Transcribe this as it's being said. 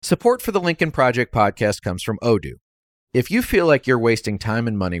Support for the Lincoln Project podcast comes from Odoo. If you feel like you're wasting time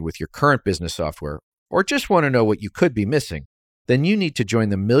and money with your current business software, or just want to know what you could be missing, then you need to join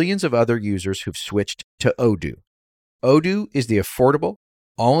the millions of other users who've switched to Odoo. Odoo is the affordable,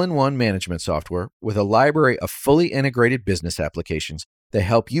 all-in-one management software with a library of fully integrated business applications that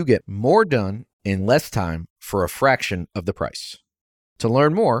help you get more done in less time for a fraction of the price. To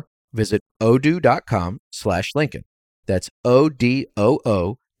learn more, visit odoo.com/Lincoln. That's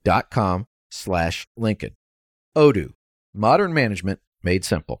odoo.com/Lincoln. Odoo, modern management made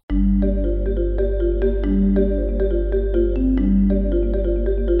simple.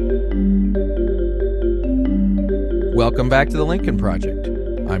 Welcome back to the Lincoln Project.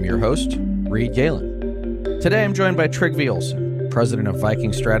 I'm your host, Reed Galen. Today I'm joined by Trygve Olsen, president of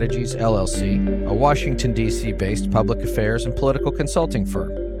Viking Strategies, LLC, a Washington, D.C. based public affairs and political consulting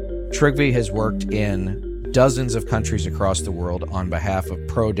firm. Trygve has worked in dozens of countries across the world on behalf of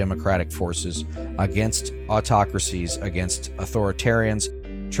pro-democratic forces, against autocracies, against authoritarians.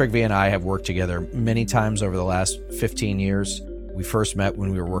 Trygve and I have worked together many times over the last 15 years. We first met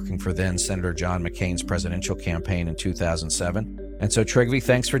when we were working for then Senator John McCain's presidential campaign in 2007. And so, Trygve,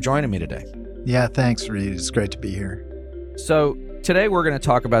 thanks for joining me today. Yeah, thanks, Reed. It's great to be here. So today we're going to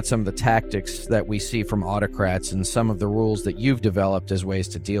talk about some of the tactics that we see from autocrats and some of the rules that you've developed as ways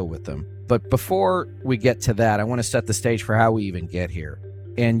to deal with them. But before we get to that, I want to set the stage for how we even get here.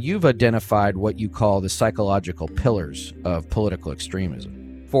 And you've identified what you call the psychological pillars of political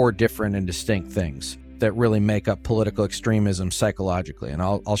extremism, 4 different and distinct things that really make up political extremism psychologically, and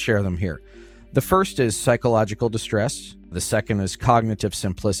I'll share them here. The first is psychological distress. The second is cognitive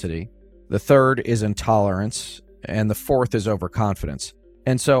simplicity. The third is intolerance. And the fourth is overconfidence.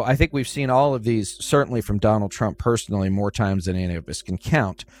 And so I think we've seen all of these, certainly from Donald Trump personally, more times than any of us can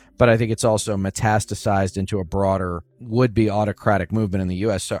count. But I think it's also metastasized into a broader would-be autocratic movement in the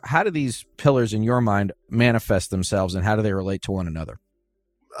U.S. So how do these pillars in your mind manifest themselves, and how do they relate to one another?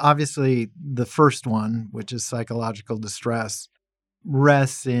 Obviously, the first one, which is psychological distress,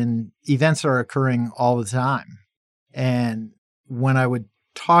 rests in events are occurring all the time. And when I would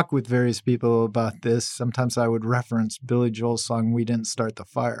talk with various people about this, sometimes I would reference Billy Joel's song, "We Didn't Start the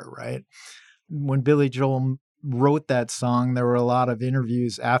Fire," right? When Billy Joel wrote that song, there were a lot of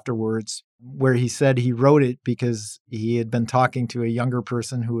interviews afterwards where he said he wrote it because he had been talking to a younger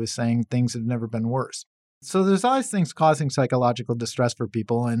person who was saying things have never been worse. So there's always things causing psychological distress for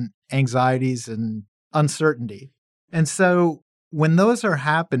people, and anxieties and uncertainty. And so when those are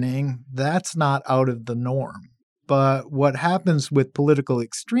happening, that's not out of the norm. But what happens with political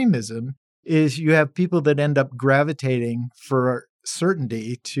extremism is you have people that end up gravitating for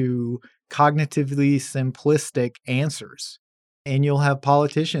certainty to cognitively simplistic answers. And you'll have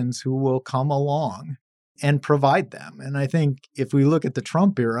politicians who will come along and provide them. And I think if we look at the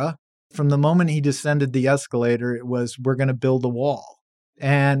Trump era, from the moment he descended the escalator, it was, we're going to build a wall.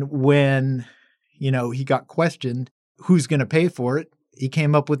 And when, he got questioned, who's going to pay for it? He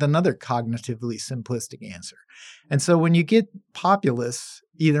came up with another cognitively simplistic answer. And so when you get populists,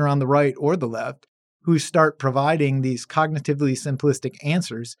 either on the right or the left, who start providing these cognitively simplistic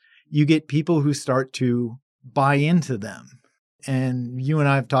answers, you get people who start to buy into them. And you and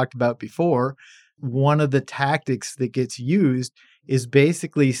I have talked about before, one of the tactics that gets used is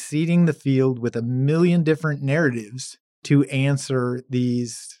basically seeding the field with a million different narratives to answer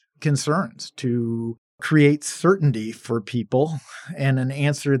these concerns, to create certainty for people and an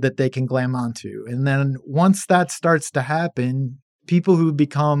answer that they can glam onto. And then once that starts to happen, people who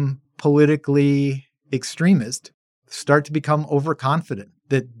become politically extremist start to become overconfident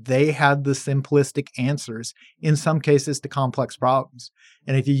that they had the simplistic answers, in some cases, to complex problems.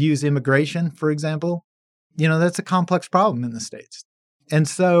 And if you use immigration, for example, that's a complex problem in the States. And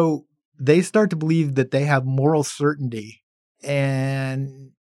so they start to believe that they have moral certainty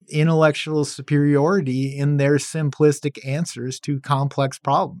and intellectual superiority in their simplistic answers to complex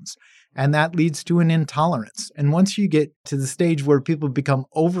problems. And that leads to an intolerance. And once you get to the stage where people become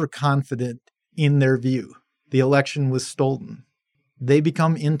overconfident in their view, the election was stolen, they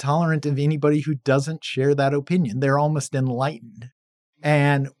become intolerant of anybody who doesn't share that opinion. They're almost enlightened.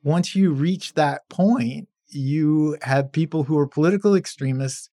 And once you reach that point, you have people who are political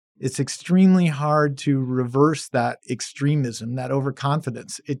extremists. It's extremely hard to reverse that extremism, that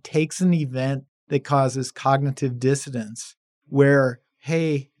overconfidence. It takes an event that causes cognitive dissonance where,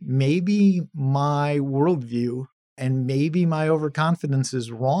 hey, maybe my worldview and maybe my overconfidence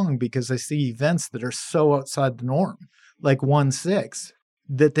is wrong because I see events that are so outside the norm, like 1/6,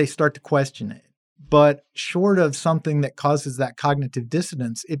 that they start to question it. But short of something that causes that cognitive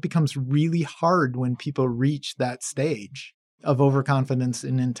dissonance, it becomes really hard when people reach that stage of overconfidence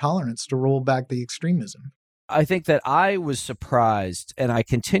and intolerance to roll back the extremism. I think that I was surprised, and I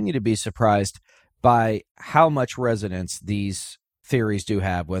continue to be surprised by how much resonance these theories do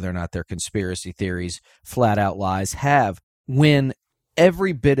have, whether or not they're conspiracy theories, flat out lies, have when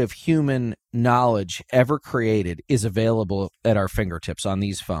every bit of human knowledge ever created is available at our fingertips on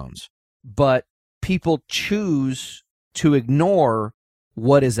these phones. But people choose to ignore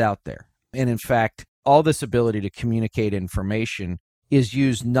what is out there. And in fact, all this ability to communicate information is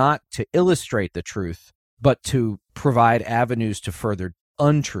used not to illustrate the truth, but to provide avenues to further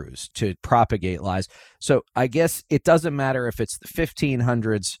untruths, to propagate lies. So I guess it doesn't matter if it's the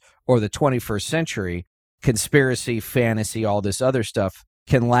 1500s or the 21st century, conspiracy, fantasy, all this other stuff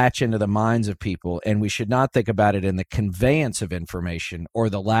can latch into the minds of people, and we should not think about it in the conveyance of information or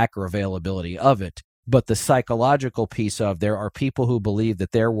the lack or availability of it, but the psychological piece of there are people who believe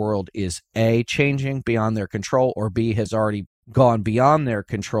that their world is A, changing beyond their control, or B, has already gone beyond their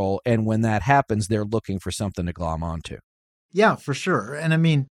control, and when that happens, they're looking for something to glom onto. Yeah, for sure. And I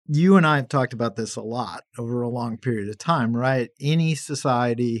mean, you and I have talked about this a lot over a long period of time, right? Any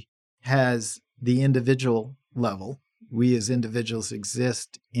society has the individual level. We as individuals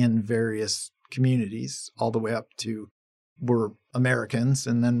exist in various communities, all the way up to we're Americans,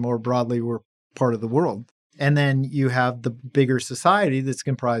 and then more broadly, we're part of the world. And then you have the bigger society that's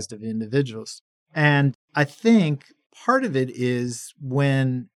comprised of individuals. And I think part of it is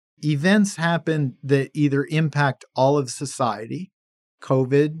when events happen that either impact all of society,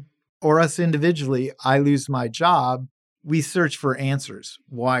 COVID, or us individually, I lose my job, we search for answers.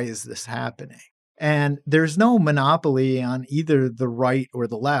 Why is this happening? And there's no monopoly on either the right or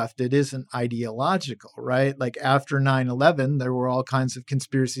the left. It isn't ideological, right? Like after 9/11, there were all kinds of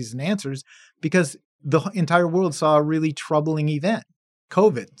conspiracies and answers because the entire world saw a really troubling event.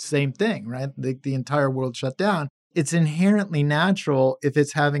 COVID, same thing, right? The entire world shut down. It's inherently natural if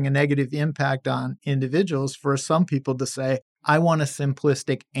it's having a negative impact on individuals for some people to say, I want a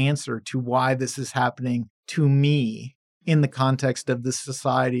simplistic answer to why this is happening to me in the context of the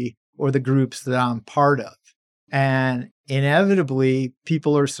society or the groups that I'm part of. And inevitably,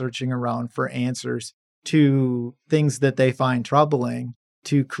 people are searching around for answers to things that they find troubling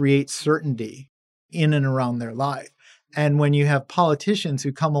to create certainty in and around their life. And when you have politicians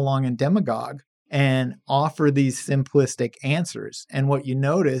who come along and demagogue and offer these simplistic answers, and what you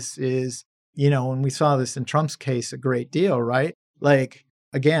notice is, when we saw this in Trump's case a great deal, right? Like,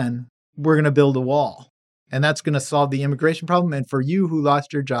 again, we're going to build a wall and that's going to solve the immigration problem. And for you who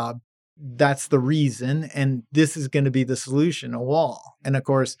lost your job, that's the reason. And this is going to be the solution, a wall. And of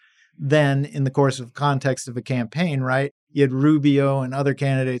course, then in the course of context of a campaign, right, you had Rubio and other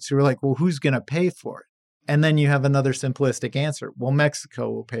candidates who were like, well, who's going to pay for it? And then you have another simplistic answer. Well, Mexico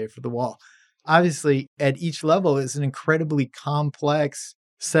will pay for the wall. Obviously, at each level is an incredibly complex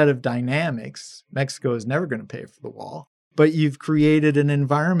set of dynamics. Mexico is never going to pay for the wall. But you've created an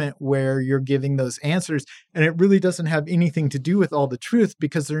environment where you're giving those answers, and it really doesn't have anything to do with all the truth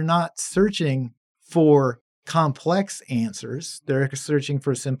because they're not searching for complex answers. They're searching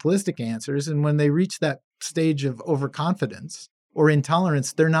for simplistic answers. And when they reach that stage of overconfidence or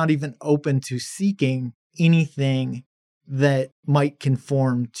intolerance, they're not even open to seeking anything that might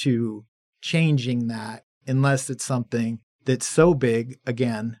conform to changing that unless it's something that's so big,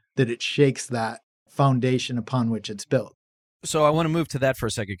 again, that it shakes that foundation upon which it's built. So I want to move to that for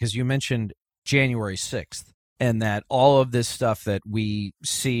a second because you mentioned January 6th and that all of this stuff that we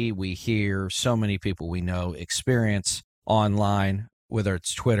see, we hear, so many people we know experience online, whether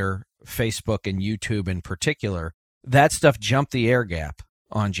it's Twitter, Facebook, and YouTube in particular, that stuff jumped the air gap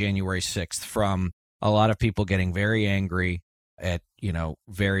on January 6th from a lot of people getting very angry at,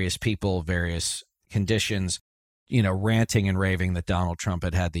 various people, various conditions, ranting and raving that Donald Trump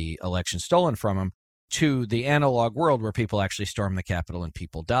had the election stolen from him, to the analog world where people actually stormed the Capitol and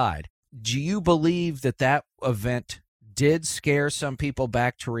people died. Do you believe that that event did scare some people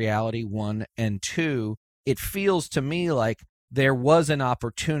back to reality, one? And two, it feels to me like there was an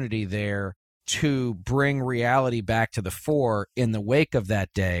opportunity there to bring reality back to the fore in the wake of that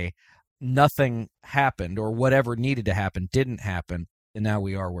day. Nothing happened, or whatever needed to happen didn't happen, and now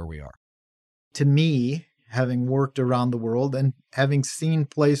we are where we are. To me, having worked around the world and having seen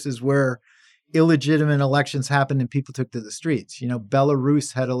places where illegitimate elections happened and people took to the streets.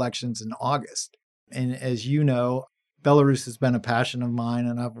 Belarus had elections in August. And as you know, Belarus has been a passion of mine,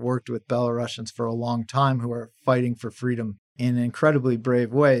 and I've worked with Belarusians for a long time who are fighting for freedom in incredibly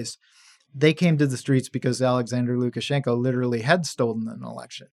brave ways. They came to the streets because Alexander Lukashenko literally had stolen an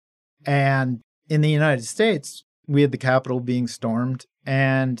election. And in the United States, we had the Capitol being stormed.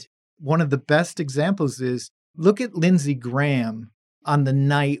 And one of the best examples is Look at Lindsey Graham on the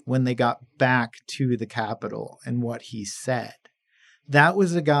night when they got back to the Capitol and what he said. That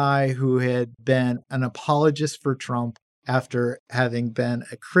was a guy who had been an apologist for Trump after having been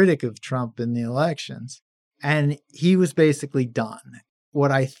a critic of Trump in the elections. And he was basically done.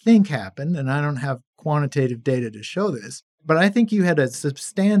 What I think happened, and I don't have quantitative data to show this, but I think you had a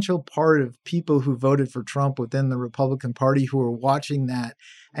substantial part of people who voted for Trump within the Republican Party who were watching that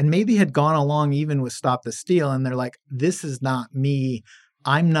and maybe had gone along even with Stop the Steal. And they're like, this is not me.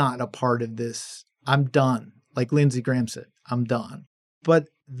 I'm not a part of this. I'm done. Like Lindsey Graham said, I'm done. But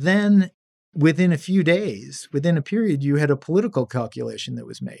then within a few days, within a period, you had a political calculation that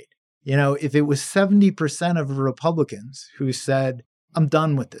was made. You know, if it was 70% of Republicans who said, I'm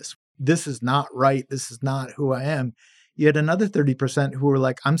done with this. This is not right. This is not who I am. You had another 30% who were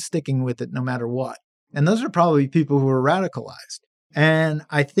like, I'm sticking with it no matter what. And those are probably people who were radicalized. And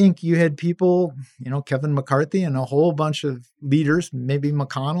I think you had people, Kevin McCarthy and a whole bunch of leaders, maybe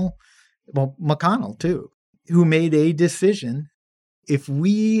McConnell too, who made a decision. If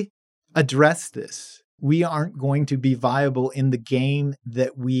we address this, we aren't going to be viable in the game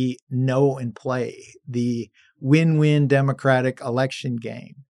that we know and play, the win-win Democratic election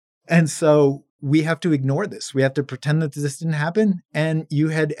game. And so we have to ignore this. We have to pretend that this didn't happen. And you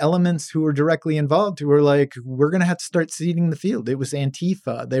had elements who were directly involved who were like, we're going to have to start ceding the field. It was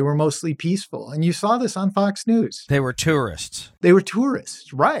Antifa. They were mostly peaceful. And you saw this on Fox News. They were tourists.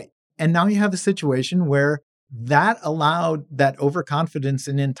 Right. And now you have a situation where that allowed that overconfidence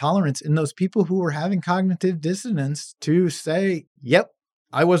and intolerance in those people who were having cognitive dissonance to say, yep,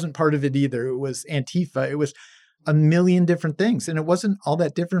 I wasn't part of it either. It was Antifa. It was a million different things. And it wasn't all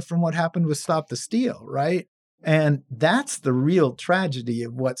that different from what happened with Stop the Steal, right? And that's the real tragedy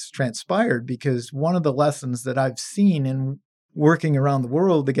of what's transpired, because one of the lessons that I've seen in working around the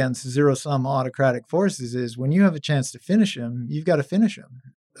world against zero-sum autocratic forces is when you have a chance to finish them, you've got to finish them.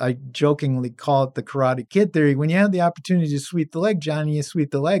 I jokingly call it the Karate Kid theory. When you have the opportunity to sweep the leg, Johnny, you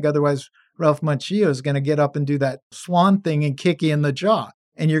sweep the leg. Otherwise, Ralph Macchio is going to get up and do that swan thing and kick you in the jaw.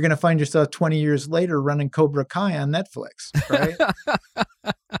 And you're going to find yourself 20 years later running Cobra Kai on Netflix,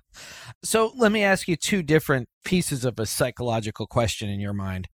 right? So let me ask you two different pieces of a psychological question in your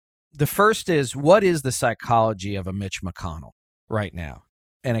mind. The first is, what is the psychology of a Mitch McConnell right now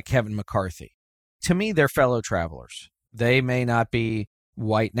and a Kevin McCarthy? To me, they're fellow travelers. They may not be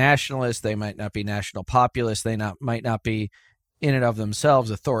white nationalists. They might not be national populists. They might not be in and of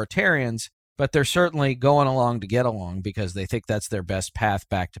themselves authoritarians, but they're certainly going along to get along because they think that's their best path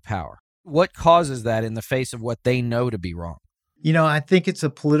back to power. What causes that in the face of what they know to be wrong? I think it's a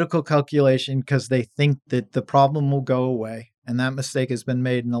political calculation because they think that the problem will go away. And that mistake has been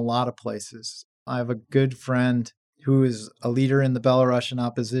made in a lot of places. I have a good friend who is a leader in the Belarusian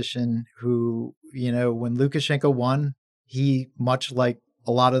opposition who, when Lukashenko won, he, much like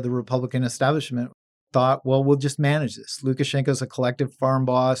a lot of the Republican establishment, thought, well, we'll just manage this. Lukashenko's a collective farm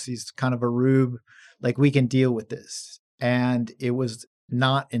boss. He's kind of a rube. Like, we can deal with this. And it was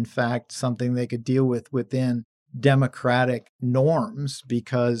not, in fact, something they could deal with within democratic norms,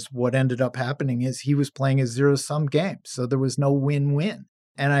 because what ended up happening is he was playing a zero-sum game. So there was no win-win.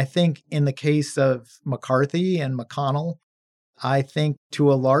 And I think in the case of McCarthy and McConnell, I think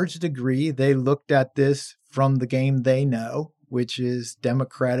to a large degree, they looked at this from the game they know, which is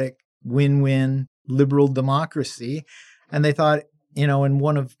democratic, win-win, liberal democracy. And they thought, in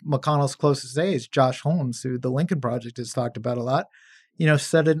one of McConnell's closest aides, Josh Holmes, who the Lincoln Project has talked about a lot,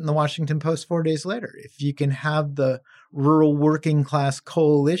 said it in the Washington Post 4 days later. If you can have the rural working class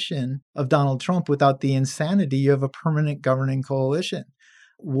coalition of Donald Trump without the insanity, you have a permanent governing coalition.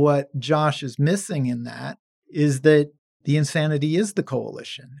 What Josh is missing in that is that the insanity is the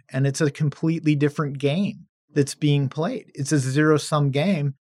coalition, and it's a completely different game that's being played. It's a zero-sum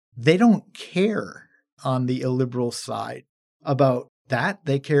game. They don't care on the illiberal side about that.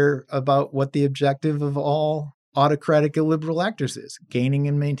 They care about what the objective of all autocratic illiberal actors is, gaining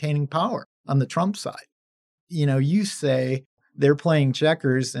and maintaining power on the Trump side. You say they're playing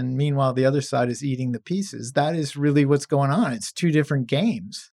checkers and meanwhile the other side is eating the pieces. That is really what's going on. It's two different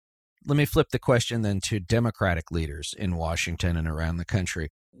games. Let me flip the question then to Democratic leaders in Washington and around the country.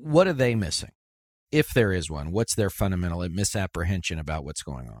 What are they missing? If there is one, what's their fundamental misapprehension about what's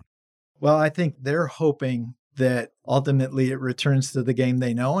going on? Well, I think they're hoping that ultimately it returns to the game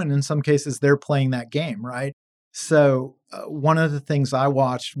they know. And in some cases, they're playing that game, right? So one of the things I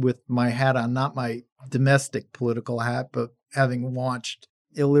watched with my hat on, not my domestic political hat, but having watched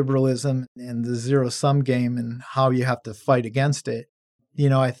illiberalism and the zero-sum game and how you have to fight against it,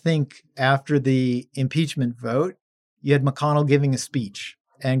 I think after the impeachment vote, you had McConnell giving a speech.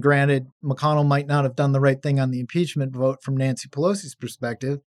 And granted, McConnell might not have done the right thing on the impeachment vote from Nancy Pelosi's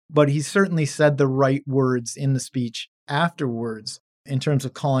perspective, but he certainly said the right words in the speech afterwards in terms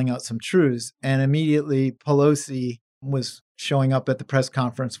of calling out some truths. And immediately Pelosi was showing up at the press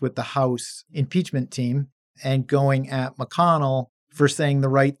conference with the House impeachment team and going at McConnell for saying the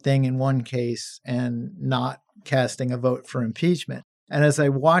right thing in one case and not casting a vote for impeachment. And as I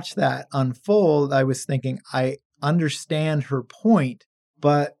watched that unfold, I was thinking, I understand her point,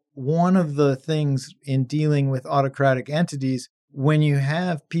 but one of the things in dealing with autocratic entities, when you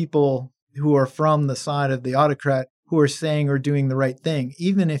have people who are from the side of the autocrat who are saying or doing the right thing,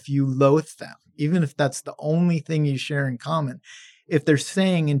 even if you loathe them, even if that's the only thing you share in common, if they're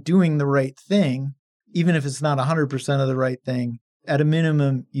saying and doing the right thing, even if it's not 100% of the right thing, at a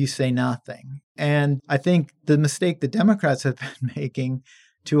minimum, you say nothing. And I think the mistake the Democrats have been making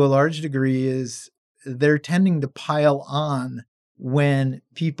to a large degree is they're tending to pile on when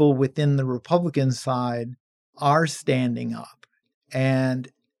people within the Republican side are standing up. And,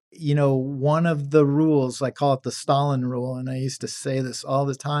 you know, one of the rules, I call it the Stalin rule, and I used to say this all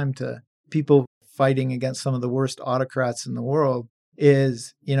the time to people fighting against some of the worst autocrats in the world,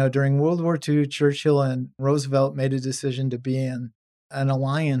 is, you know, during World War II, Churchill and Roosevelt made a decision to be in an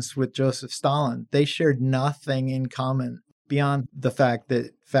alliance with Joseph Stalin. They shared nothing in common beyond the fact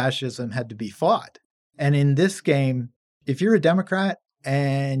that fascism had to be fought. And in this game, if you're a Democrat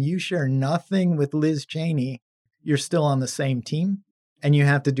and you share nothing with Liz Cheney, you're still on the same team, and you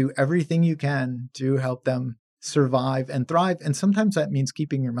have to do everything you can to help them survive and thrive. And sometimes that means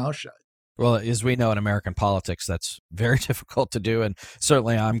keeping your mouth shut. Well, as we know in American politics, that's very difficult to do. And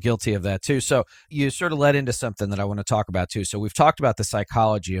certainly I'm guilty of that too. So you sort of led into something that I want to talk about too. So we've talked about the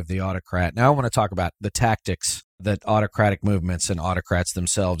psychology of the autocrat. Now I want to talk about the tactics that autocratic movements and autocrats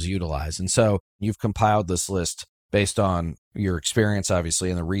themselves utilize. And so you've compiled this list based on your experience, obviously,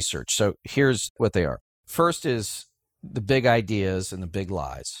 and the research. So here's what they are. First is the big ideas and the big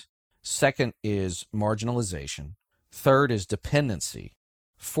lies. Second is marginalization. Third is dependency.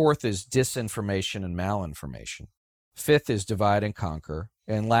 Fourth is disinformation and malinformation. Fifth is divide and conquer.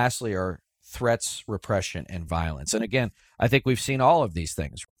 And lastly are threats, repression, and violence. And again, I think we've seen all of these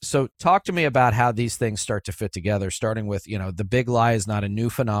things. So talk to me about how these things start to fit together, starting with, you know, the big lie is not a new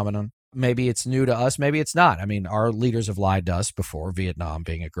phenomenon. Maybe it's new to us. Maybe it's not. I mean, our leaders have lied to us before, Vietnam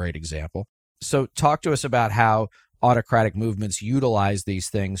being a great example. So talk to us about how autocratic movements utilize these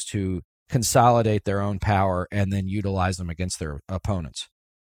things to consolidate their own power and then utilize them against their opponents.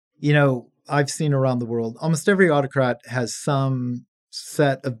 You know, I've seen around the world, almost every autocrat has some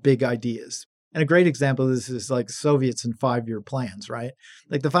set of big ideas. And a great example of this is like Soviets and 5-year plans, right?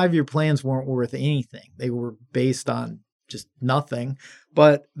 Like the 5-year plans weren't worth anything. They were based on just nothing,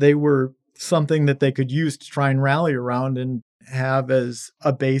 but they were something that they could use to try and rally around and have as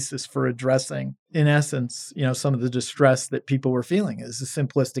a basis for addressing, in essence, you know, some of the distress that people were feeling. Is a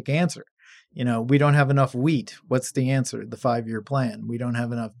simplistic answer. You know, we don't have enough wheat. What's the answer? The 5-year plan. We don't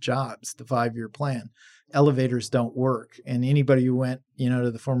have enough jobs. The 5-year plan. Elevators don't work. And anybody who went, you know,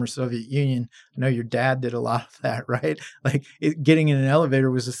 to the former Soviet Union, I know your dad did a lot of that, right? Like getting in an elevator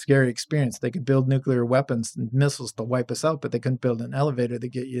was a scary experience. They could build nuclear weapons and missiles to wipe us out, but they couldn't build an elevator to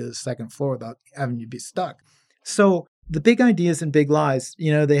get you to the second floor without having you be stuck. So the big ideas and big lies,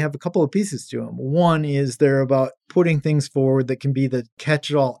 you know, they have a couple of pieces to them. One is they're about putting things forward that can be the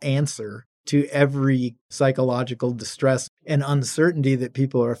catch-all answer to every psychological distress and uncertainty that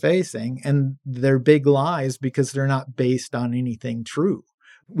people are facing. And they're big lies because they're not based on anything true.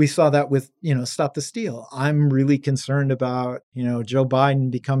 We saw that with, you know, Stop the Steal. I'm really concerned about, you know, Joe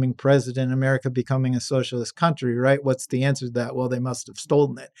Biden becoming president, America becoming a socialist country, right? What's the answer to that? Well, they must have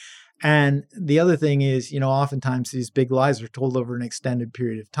stolen it. And the other thing is, you know, oftentimes these big lies are told over an extended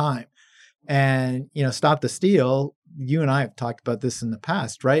period of time. And, you know, Stop the Steal, you and I have talked about this in the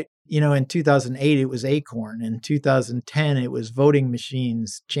past, right? You know, in 2008, it was Acorn. In 2010, it was voting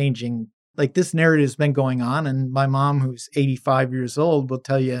machines changing. Like this narrative has been going on. And my mom, who's 85 years old, will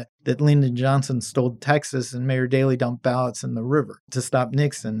tell you that Lyndon Johnson stole Texas and Mayor Daley dumped ballots in the river to stop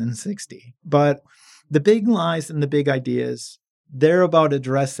Nixon in 60. But the big lies and the big ideas, they're about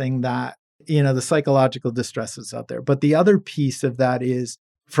addressing that, you know, the psychological distresses out there. But the other piece of that is,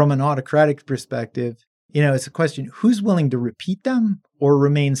 from an autocratic perspective, you know, it's a question, who's willing to repeat them or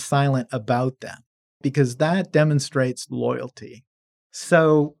remain silent about them? Because that demonstrates loyalty.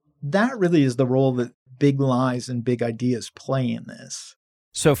 So that really is the role that big lies and big ideas play in this.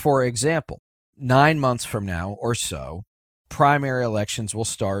 So, for example, 9 months from now or so, primary elections will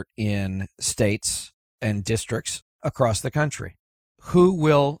start in states and districts across the country. Who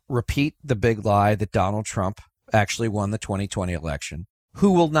will repeat the big lie that Donald Trump actually won the 2020 election?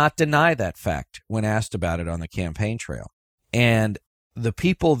 who will not deny that fact when asked about it on the campaign trail. And the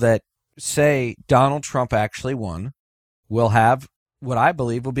people that say Donald Trump actually won will have what I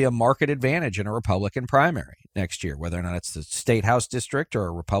believe will be a market advantage in a Republican primary next year, whether or not it's the state House district or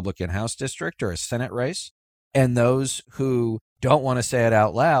a Republican House district or a Senate race. And those who don't want to say it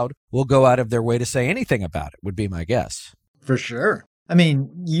out loud will go out of their way to say anything about it, would be my guess. For sure. I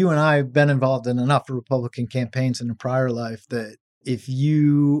mean, you and I have been involved in enough Republican campaigns in a prior life that if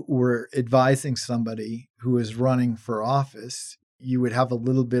you were advising somebody who is running for office, you would have a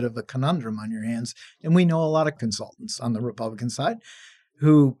little bit of a conundrum on your hands. And we know a lot of consultants on the Republican side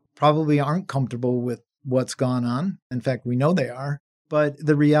who probably aren't comfortable with what's gone on. In fact, we know they are. But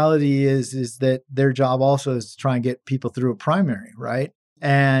the reality is that their job also is to try and get people through a primary, right?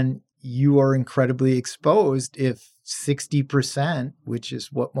 And you are incredibly exposed if 60%, which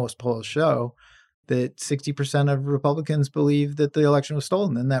is what most polls show, that 60% of Republicans believe that the election was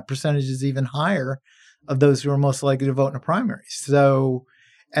stolen. And that percentage is even higher of those who are most likely to vote in a primary. So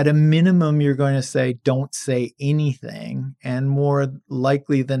at a minimum, you're going to say, don't say anything. And more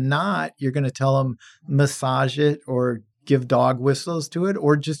likely than not, you're going to tell them, massage it or give dog whistles to it,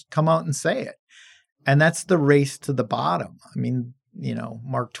 or just come out and say it. And that's the race to the bottom. I mean, you know,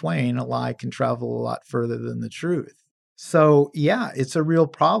 Mark Twain, a lie can travel a lot further than the truth. So yeah, it's a real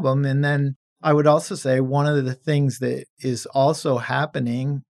problem. And then I would also say one of the things that is also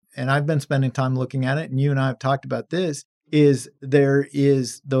happening, and I've been spending time looking at it, and you and I have talked about this, is there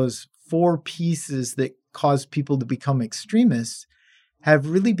is those four pieces that cause people to become extremists have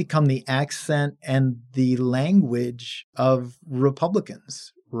really become the accent and the language of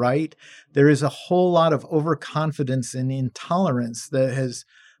Republicans, right? There is a whole lot of overconfidence and intolerance that has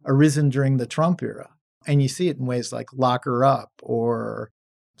arisen during the Trump era. And you see it in ways like lock her up or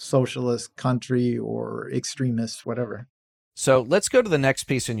socialist country or extremists, whatever. So let's go to the next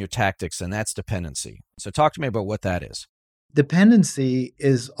piece in your tactics, and that's dependency. So talk to me about what that is. Dependency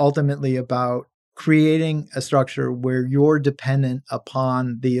is ultimately about creating a structure where you're dependent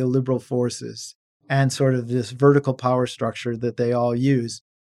upon the illiberal forces and sort of this vertical power structure that they all use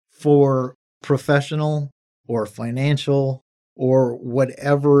for professional or financial or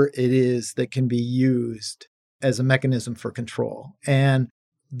whatever it is that can be used as a mechanism for control. And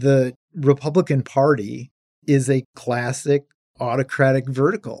the Republican Party is a classic autocratic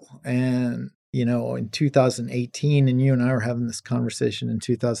vertical. And, you know, in 2018, and you and I were having this conversation in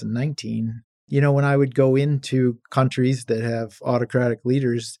 2019, you know, when I would go into countries that have autocratic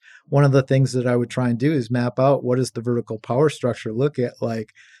leaders, one of the things that I would try and do is map out what does the vertical power structure look at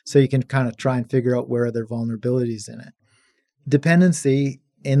like, so you can kind of try and figure out where are there vulnerabilities in it. Dependency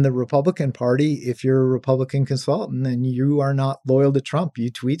in the Republican Party, if you're a Republican consultant and you are not loyal to Trump, you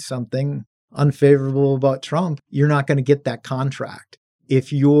tweet something unfavorable about Trump, you're not going to get that contract.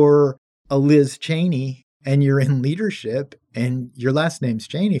 If you're a Liz Cheney and you're in leadership and your last name's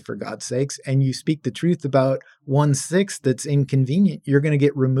Cheney, for God's sakes, and you speak the truth about 1/6 that's inconvenient, you're going to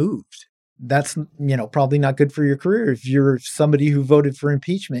get removed. That's, you know, probably not good for your career. If you're somebody who voted for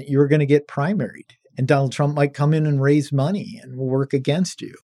impeachment, you're going to get primaried. And Donald Trump might come in and raise money and work against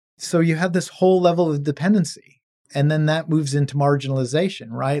you. So you have this whole level of dependency. And then that moves into marginalization,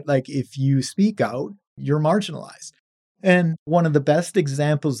 right? Like if you speak out, you're marginalized. And one of the best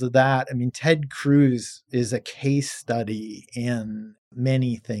examples of that, I mean, Ted Cruz is a case study in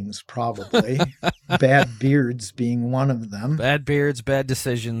many things, probably. Bad beards being one of them. Bad beards, bad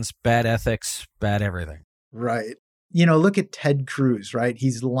decisions, bad ethics, bad everything. Right. You know, look at Ted Cruz, right?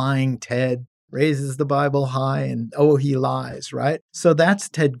 He's lying Ted, raises the Bible high, and oh, he lies, right? So that's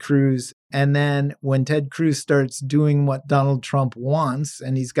Ted Cruz. And then when Ted Cruz starts doing what Donald Trump wants,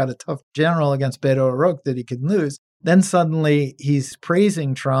 and he's got a tough general against Beto O'Rourke that he could lose, then suddenly he's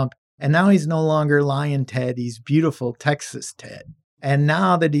praising Trump, and now he's no longer lying Ted, he's beautiful Texas Ted. And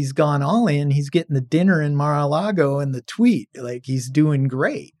now that he's gone all in, he's getting the dinner in Mar-a-Lago and the tweet, like he's doing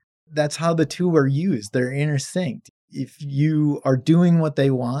great. That's how the two are used. They're intersynced. If you are doing what they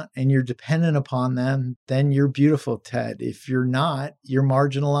want and you're dependent upon them, then you're beautiful Ted. If you're not, you're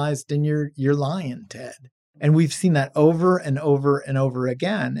marginalized and you're lying Ted. And we've seen that over and over and over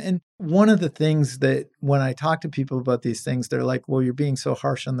again. And one of the things that when I talk to people about these things, they're like, well, you're being so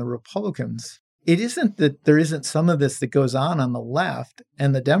harsh on the Republicans. It isn't that there isn't some of this that goes on the left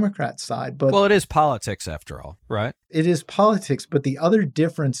and the Democrat side. But well, it is politics after all, right? It is politics. But the other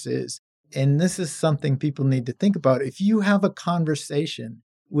difference is, and this is something people need to think about, if you have a conversation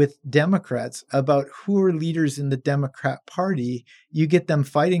with Democrats about who are leaders in the Democrat Party, you get them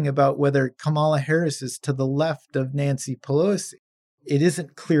fighting about whether Kamala Harris is to the left of Nancy Pelosi. it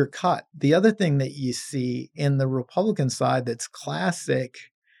isn't clear cut. The other thing that you see in the Republican side that's classic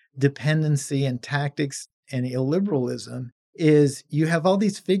dependency and tactics and illiberalism is you have all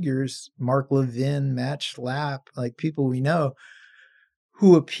these figures, Mark Levin, Matt Schlapp, like people we know,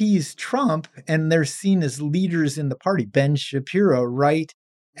 who appease Trump, and they're seen as leaders in the party. Ben Shapiro, right?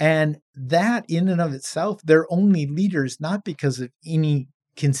 And that in and of itself, they're only leaders not because of any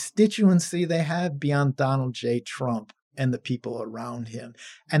constituency they have beyond Donald J. Trump and the people around him.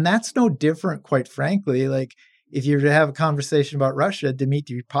 And that's no different, quite frankly. Like if you were to have a conversation about Russia,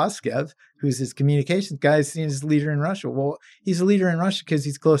 Dmitry Peskov, who's his communications guy, is seen as a leader in Russia. Well, he's a leader in Russia because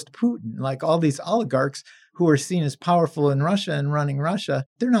he's close to Putin. Like all these oligarchs who are seen as powerful in Russia and running Russia,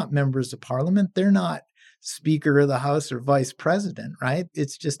 they're not members of parliament. They're not Speaker of the House or Vice President, right?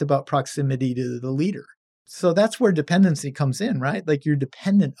 It's just about proximity to the leader. So that's where dependency comes in, right? Like you're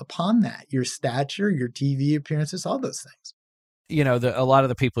dependent upon that, your stature, your TV appearances, all those things. You know, a lot of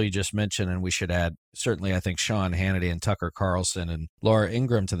the people you just mentioned, and we should add, certainly I think Sean Hannity and Tucker Carlson and Laura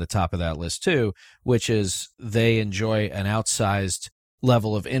Ingraham to the top of that list too, which is they enjoy an outsized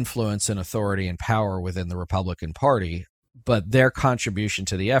level of influence and authority and power within the Republican Party, but their contribution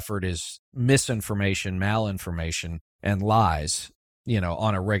to the effort is misinformation, malinformation, and lies, you know,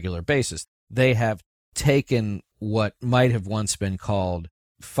 on a regular basis. They have taken what might have once been called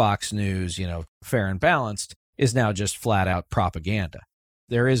Fox News, you know, fair and balanced, is now just flat out propaganda.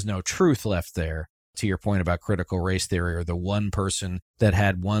 There is no truth left there, to your point about critical race theory or the one person that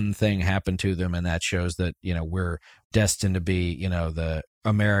had one thing happen to them and that shows that, you know, we're destined to be, you know, the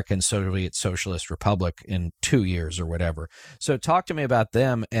American Soviet Socialist Republic in 2 years or whatever. So talk to me about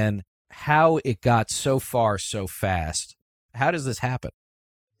them and how it got so far so fast. How does this happen?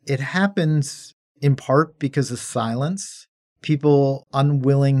 It happens in part because of silence, people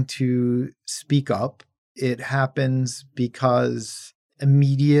unwilling to speak up. It happens because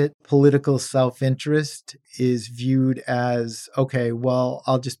immediate political self-interest is viewed as, okay, well,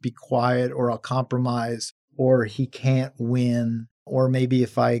 I'll just be quiet or I'll compromise or he can't win or maybe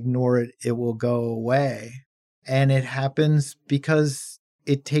if I ignore it, it will go away. And it happens because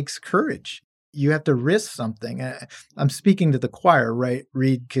it takes courage. You have to risk something. I'm speaking to the choir, right,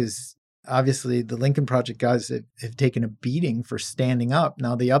 Reed, because obviously the Lincoln Project guys have taken a beating for standing up.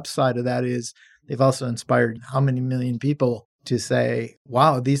 Now, the upside of that is they've also inspired how many million people to say,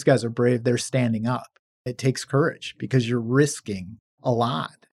 wow, these guys are brave. They're standing up. It takes courage because you're risking a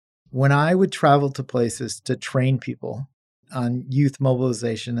lot. When I would travel to places to train people on youth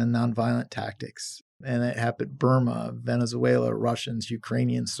mobilization and nonviolent tactics, and it happened Burma, Venezuela, Russians,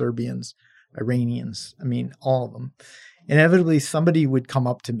 Ukrainians, Serbians, Iranians, I mean, all of them, inevitably somebody would come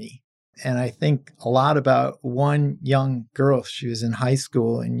up to me. And I think a lot about one young girl, she was in high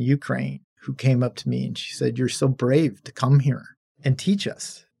school in Ukraine, who came up to me and she said, "You're so brave to come here and teach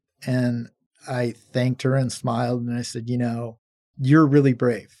us." And I thanked her and smiled. And I said, you know, you're really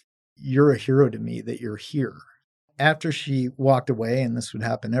brave. You're a hero to me that you're here. After she walked away, and this would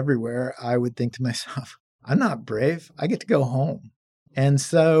happen everywhere, I would think to myself, I'm not brave. I get to go home. And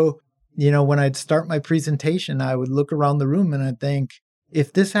so, you know, when I'd start my presentation, I would look around the room and I'd think,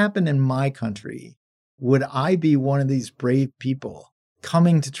 if this happened in my country, would I be one of these brave people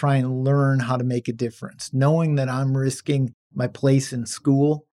coming to try and learn how to make a difference, knowing that I'm risking my place in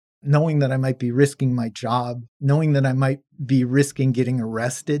school, knowing that I might be risking my job, knowing that I might be risking getting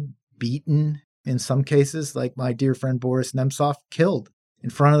arrested, beaten, in some cases, like my dear friend Boris Nemtsov, killed in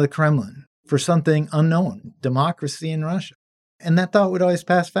front of the Kremlin for something unknown, democracy in Russia. And that thought would always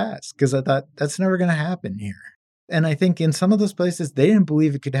pass fast because I thought that's never going to happen here. And I think in some of those places, they didn't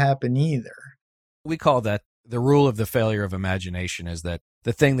believe it could happen either. We call that the rule of the failure of imagination, is that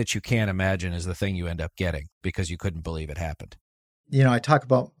the thing that you can't imagine is the thing you end up getting because you couldn't believe it happened. You know, I talk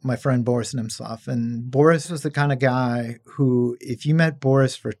about my friend Boris Nemtsov, and Boris was the kind of guy who, if you met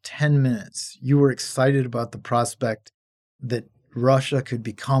Boris for 10 minutes, you were excited about the prospect that Russia could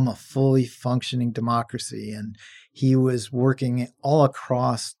become a fully functioning democracy. And he was working all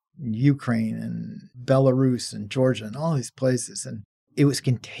across Ukraine and Belarus and Georgia and all these places. And it was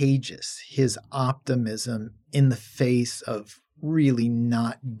contagious, his optimism in the face of really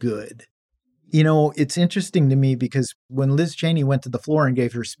not good. You know, it's interesting to me because when Liz Cheney went to the floor and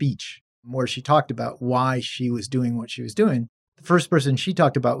gave her speech where she talked about why she was doing what she was doing, the first person she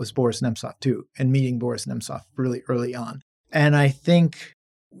talked about was Boris Nemtsov too, and meeting Boris Nemtsov really early on. And I think,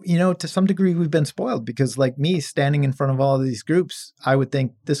 you know, to some degree we've been spoiled because like me standing in front of all of these groups, I would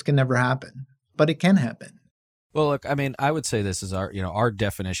think this can never happen, but it can happen. Well, look, I mean, I would say this is our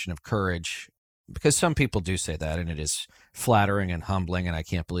definition of courage, because some people do say that, and it is flattering and humbling, and I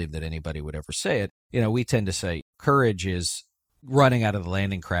can't believe that anybody would ever say it. You know, we tend to say courage is running out of the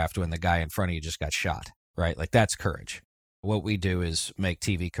landing craft when the guy in front of you just got shot, right? Like that's courage. What we do is make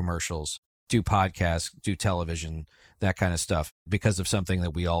TV commercials, do podcasts, do television, that kind of stuff because of something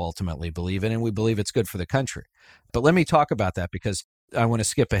that we all ultimately believe in, and we believe it's good for the country. But let me talk about that because I want to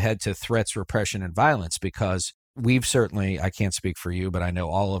skip ahead to threats, repression, and violence because we've certainly, I can't speak for you, but I know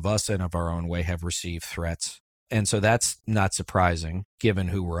all of us in of our own way have received threats. And so that's not surprising given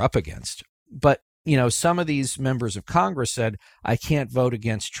who we're up against. But, some of these members of Congress said, I can't vote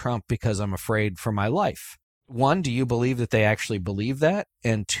against Trump because I'm afraid for my life. One, do you believe that they actually believe that?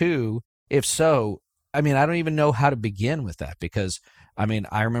 And two, if so, I don't even know how to begin with that because,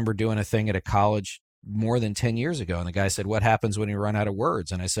 I remember doing a thing at a college more than 10 years ago, and the guy said, what happens when you run out of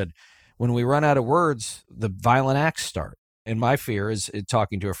words? And I said, when we run out of words, the violent acts start. And my fear is,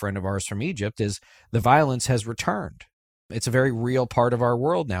 talking to a friend of ours from Egypt, is the violence has returned. It's a very real part of our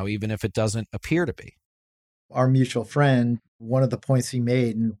world now, even if it doesn't appear to be. Our mutual friend, one of the points he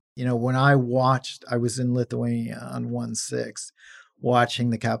made, and when I was in Lithuania on 1/6 watching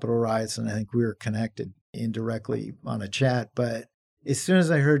the Capitol riots, and I think we were connected indirectly on a chat. But as soon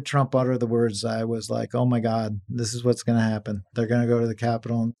as I heard Trump utter the words, I was like, oh my God, this is what's going to happen. They're going to go to the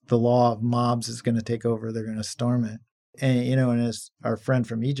Capitol and the law of mobs is going to take over. They're going to storm it. And, and as our friend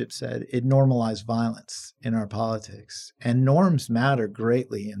from Egypt said, it normalized violence in our politics. And norms matter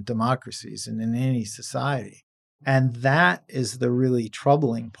greatly in democracies and in any society. And that is the really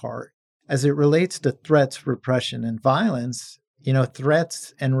troubling part. As it relates to threats, repression, and violence,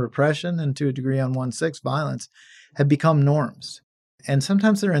 threats and repression, and to a degree on 1/6 violence, have become norms. And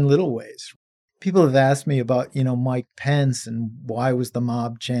sometimes they're in little ways. People have asked me about, Mike Pence and why was the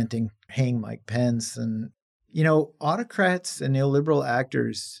mob chanting, hang Mike Pence? And, autocrats and illiberal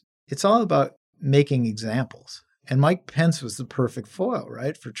actors, it's all about making examples. And Mike Pence was the perfect foil,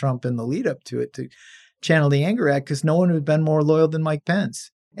 right, for Trump in the lead up to it to channel the anger at because no one would have been more loyal than Mike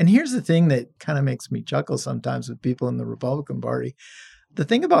Pence. And here's the thing that kind of makes me chuckle sometimes with people in the Republican Party. The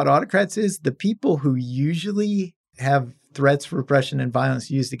thing about autocrats is the people who usually have threats, repression, and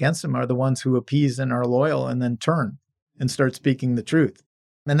violence used against them are the ones who appease and are loyal and then turn and start speaking the truth.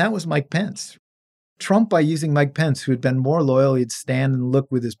 And that was Mike Pence. Trump, by using Mike Pence, who had been more loyal, he'd stand and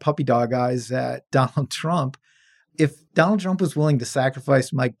look with his puppy dog eyes at Donald Trump. If Donald Trump was willing to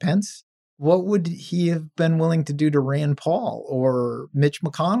sacrifice Mike Pence, what would he have been willing to do to Rand Paul or Mitch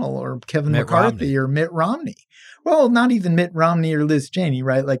McConnell or Kevin McCarthy or Mitt Romney? Well, not even Mitt Romney or Liz Cheney,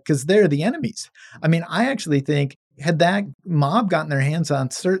 right? Because they're the enemies. I actually think had that mob gotten their hands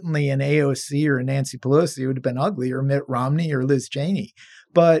on certainly an AOC or a Nancy Pelosi, it would have been ugly, or Mitt Romney or Liz Cheney.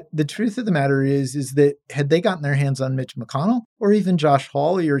 But the truth of the matter is that had they gotten their hands on Mitch McConnell or even Josh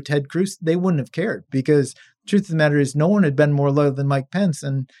Hawley or Ted Cruz, they wouldn't have cared because the truth of the matter is no one had been more loyal than Mike Pence.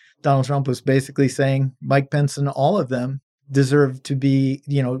 And Donald Trump was basically saying Mike Pence and all of them deserve to be,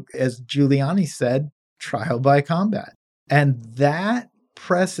 as Giuliani said, trial by combat. And that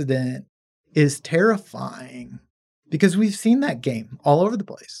precedent is terrifying because we've seen that game all over the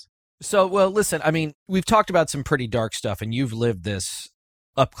place. So, well, listen, we've talked about some pretty dark stuff and you've lived this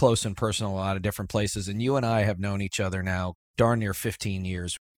up close and personal in a lot of different places. And you and I have known each other now darn near 15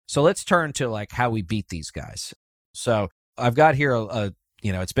 years. So let's turn to how we beat these guys. So I've got here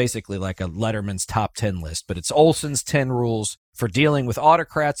it's basically like a Letterman's top 10 list, but it's Olson's 10 rules for dealing with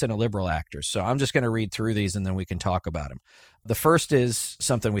autocrats and illiberal actors. So I'm just going to read through these and then we can talk about them. The first is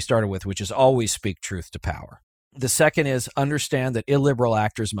something we started with, which is always speak truth to power. The second is understand that illiberal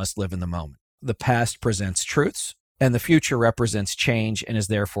actors must live in the moment. The past presents truths and the future represents change and is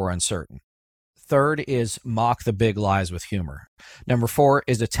therefore uncertain. Third is mock the big lies with humor. Number 4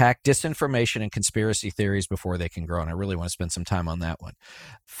 is attack disinformation and conspiracy theories before they can grow. And I really want to spend some time on that one.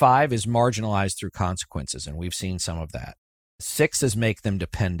 5 is marginalize through consequences. And we've seen some of that. 6 is make them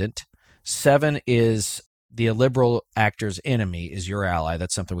dependent. 7 is the illiberal actor's enemy is your ally.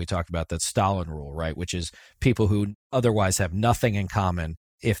 That's something we talked about. That's Stalin rule, right? Which is people who otherwise have nothing in common.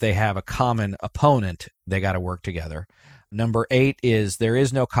 If they have a common opponent, they got to work together. Number 8 is there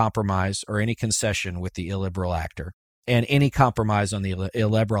is no compromise or any concession with the illiberal actor. And any compromise on the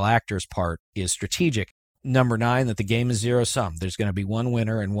illiberal actor's part is strategic. Number 9, that the game is zero sum. There's going to be one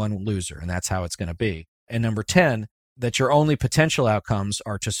winner and one loser, and that's how it's going to be. And number 10, that your only potential outcomes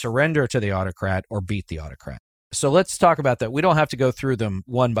are to surrender to the autocrat or beat the autocrat. So let's talk about that. We don't have to go through them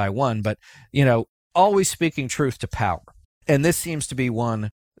one by one, but, always speaking truth to power. And this seems to be one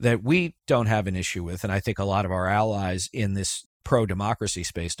that we don't have an issue with. And I think a lot of our allies in this pro-democracy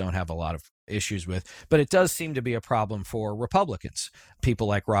space don't have a lot of issues with. But it does seem to be a problem for Republicans, people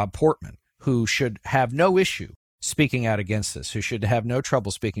like Rob Portman, who should have no issue speaking out against this, who should have no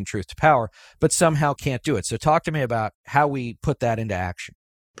trouble speaking truth to power, but somehow can't do it. So talk to me about how we put that into action.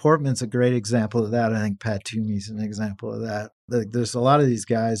 Portman's a great example of that. I think Pat Toomey's an example of that. There's a lot of these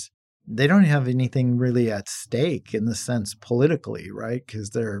guys, they don't have anything really at stake in the sense politically, right?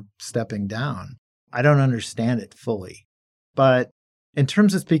 Because they're stepping down. I don't understand it fully. But in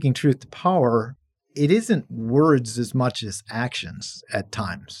terms of speaking truth to power, it isn't words as much as actions at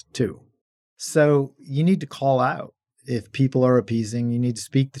times, too. So you need to call out. If people are appeasing, you need to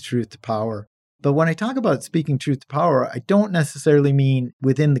speak the truth to power. But when I talk about speaking truth to power, I don't necessarily mean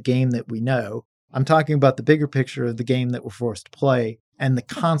within the game that we know. I'm talking about the bigger picture of the game that we're forced to play and the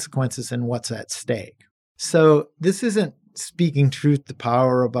consequences and what's at stake. So this isn't speaking truth to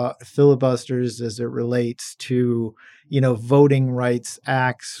power about filibusters as it relates to, voting rights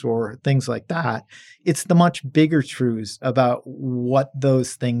acts or things like that. It's the much bigger truths about what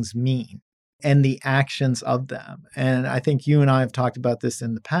those things mean and the actions of them. And I think you and I have talked about this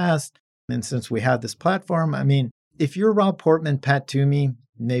in the past. And since we have this platform, if you're Rob Portman, Pat Toomey,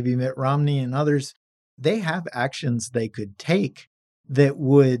 maybe Mitt Romney and others, they have actions they could take that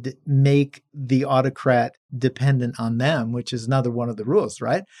would make the autocrat dependent on them, which is another one of the rules,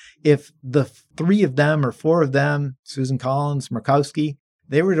 right? If the three of them or four of them, Susan Collins, Murkowski,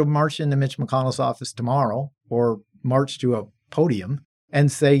 they were to march into Mitch McConnell's office tomorrow or march to a podium and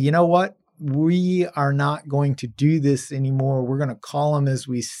say, you know what? We are not going to do this anymore. We're going to call him as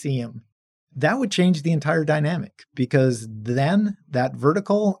we see him. That would change the entire dynamic because then that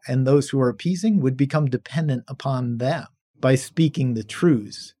vertical and those who are appeasing would become dependent upon them by speaking the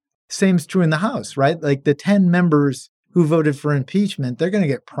truths. Same's true in the House, right? Like the 10 members who voted for impeachment, they're going to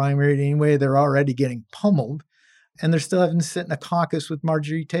get primaried anyway. They're already getting pummeled and they're still having to sit in a caucus with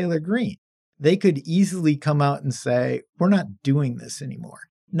Marjorie Taylor Greene. They could easily come out and say, we're not doing this anymore.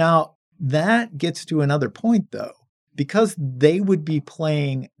 Now, that gets to another point though. Because they would be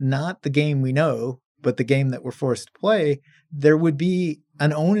playing not the game we know, but the game that we're forced to play, there would be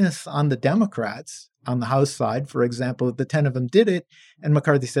an onus on the Democrats on the House side. For example, if the 10 of them did it and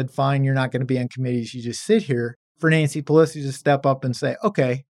McCarthy said, fine, you're not going to be on committees, you just sit here, for Nancy Pelosi to step up and say,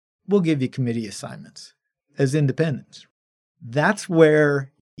 okay, we'll give you committee assignments as independents. That's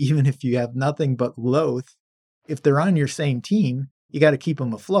where, even if you have nothing but loath, if they're on your same team, you got to keep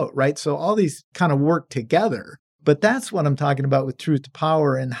them afloat, right? So all these kind of work together. But that's what I'm talking about with truth to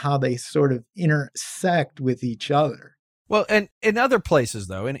power and how they sort of intersect with each other. Well, and in other places,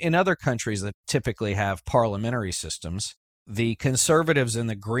 though, in other countries that typically have parliamentary systems, the conservatives and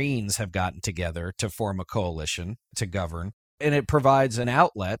the Greens have gotten together to form a coalition to govern. And it provides an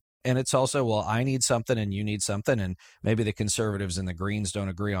outlet. And it's also, well, I need something and you need something. And maybe the conservatives and the Greens don't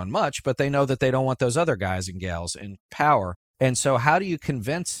agree on much, but they know that they don't want those other guys and gals in power. And so how do you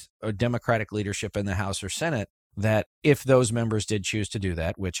convince a Democratic leadership in the House or Senate that if those members did choose to do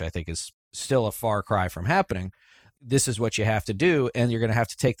that, which I think is still a far cry from happening, this is what you have to do, and you're going to have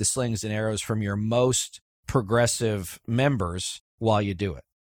to take the slings and arrows from your most progressive members while you do it?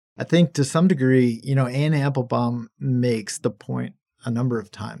 I think to some degree, Anne Applebaum makes the point a number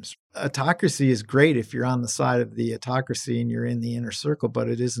of times. Autocracy is great if you're on the side of the autocracy and you're in the inner circle, but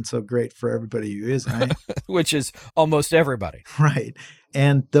it isn't so great for everybody who isn't, right? Which is almost everybody. Right.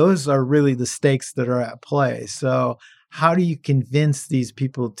 And those are really the stakes that are at play. So how do you convince these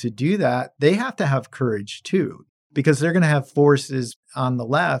people to do that? They have to have courage too, because they're going to have forces on the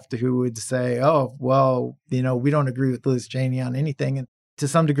left who would say, oh, well, we don't agree with Liz Cheney on anything. And to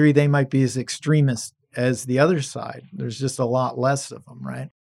some degree, they might be as extremist as the other side. There's just a lot less of them, right?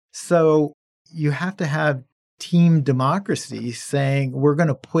 So you have to have team democracy saying we're going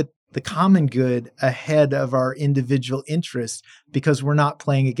to put the common good ahead of our individual interests because we're not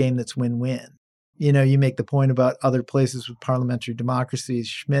playing a game that's win-win. You make the point about other places with parliamentary democracies.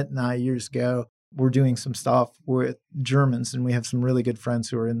 Schmidt and I years ago were doing some stuff with Germans, and we have some really good friends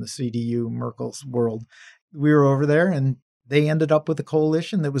who are in the CDU, Merkel's world. We were over there and they ended up with a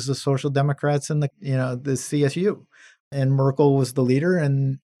coalition that was the Social Democrats and the CSU. And Merkel was the leader.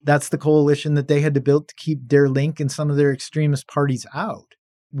 And that's the coalition that they had to build to keep Der Link and some of their extremist parties out.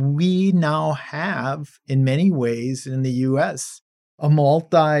 We now have, in many ways in the US, a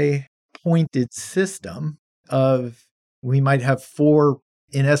multi-pointed system of, we might have four,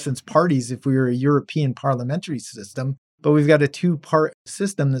 in essence, parties if we were a European parliamentary system, but we've got a two-part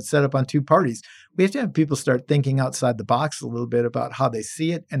system that's set up on two parties. We have to have people start thinking outside the box a little bit about how they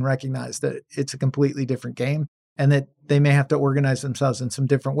see it and recognize that it's a completely different game and that they may have to organize themselves in some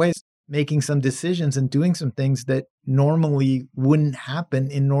different ways, making some decisions and doing some things that normally wouldn't happen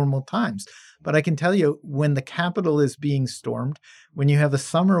in normal times. But I can tell you, when the Capitol is being stormed, when you have a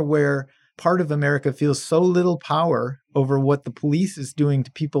summer where part of America feels so little power over what the police is doing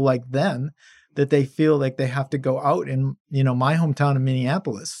to people like them that they feel like they have to go out in, my hometown of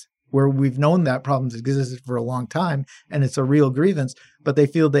Minneapolis, where we've known that problems existed for a long time and it's a real grievance, but they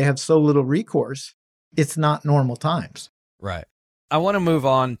feel they have so little recourse. It's not normal times. Right. I want to move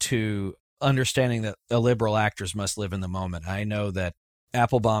on to understanding that illiberal actors must live in the moment. I know that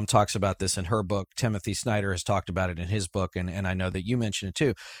Applebaum talks about this in her book. Timothy Snyder has talked about it in his book, and I know that you mentioned it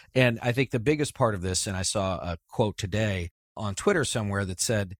too. And I think the biggest part of this, and I saw a quote today on Twitter somewhere that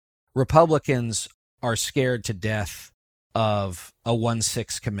said, Republicans are scared to death of a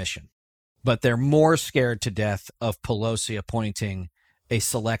 1/6 commission, but they're more scared to death of Pelosi appointing a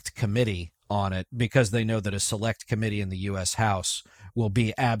select committee on it because they know that a select committee in the U.S. House will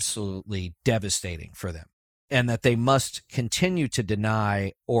be absolutely devastating for them, and that they must continue to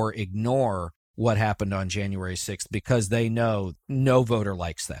deny or ignore what happened on January 6th because they know no voter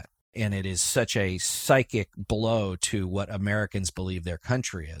likes that. And it is such a psychic blow to what Americans believe their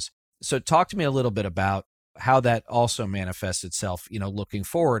country is. So talk to me a little bit about how that also manifests itself, looking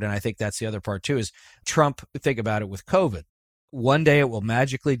forward. And I think that's the other part too, is Trump, think about it with COVID. One day it will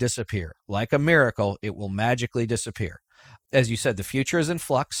magically disappear. Like a miracle, it will magically disappear. As you said, the future is in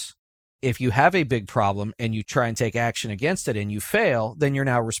flux. If you have a big problem and you try and take action against it and you fail, then you're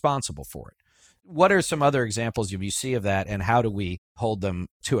now responsible for it. What are some other examples you see of that, and how do we hold them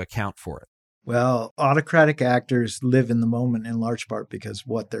to account for it? Well, autocratic actors live in the moment in large part because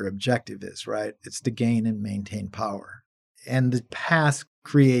what their objective is, right? It's to gain and maintain power. And the past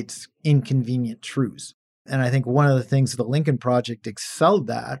creates inconvenient truths. And I think one of the things the Lincoln Project excelled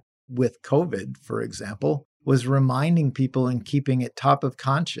at with COVID, for example, was reminding people and keeping it top of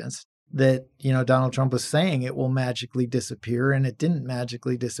conscience that, Donald Trump was saying it will magically disappear, and it didn't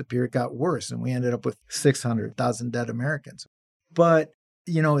magically disappear. It got worse, and we ended up with 600,000 dead Americans. But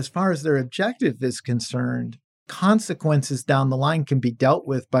as far as their objective is concerned, consequences down the line can be dealt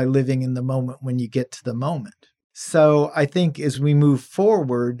with by living in the moment when you get to the moment. So I think as we move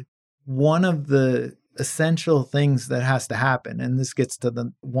forward, one of the essential things that has to happen, and this gets to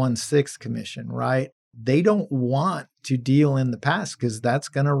the 1/6 commission, right? They don't want to deal in the past because that's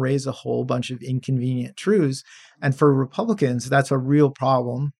going to raise a whole bunch of inconvenient truths. And for Republicans, that's a real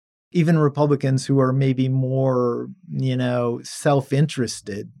problem. Even Republicans who are maybe more,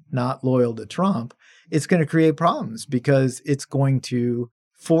 self-interested, not loyal to Trump, it's going to create problems because it's going to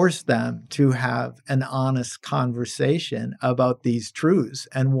force them to have an honest conversation about these truths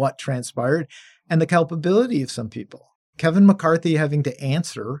and what transpired and the culpability of some people. Kevin McCarthy having to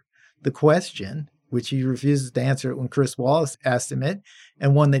answer the question, which he refuses to answer it when Chris Wallace asked him it,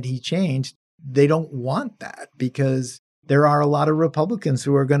 and one that he changed. They don't want that because there are a lot of Republicans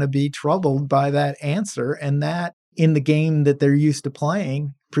who are going to be troubled by that answer, and that in the game that they're used to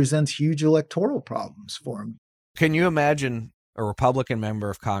playing presents huge electoral problems for them. Can you imagine a Republican member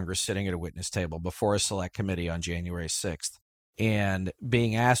of Congress sitting at a witness table before a select committee on January 6th and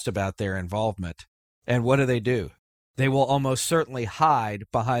being asked about their involvement? And what do? They will almost certainly hide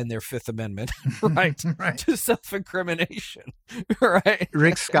behind their Fifth Amendment right to self-incrimination, right?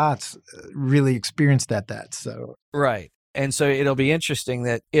 Rick Scott's really experienced at that. So right. And so it'll be interesting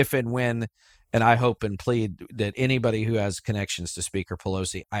that if and when, and I hope and plead that anybody who has connections to Speaker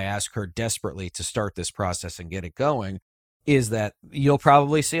Pelosi, I ask her desperately to start this process and get it going, is that you'll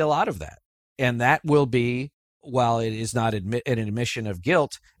probably see a lot of that. And that will be, while it is not an admission of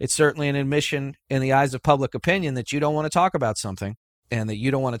guilt, it's certainly an admission in the eyes of public opinion that you don't want to talk about something, and that you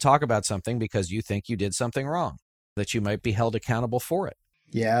don't want to talk about something because you think you did something wrong, that you might be held accountable for it.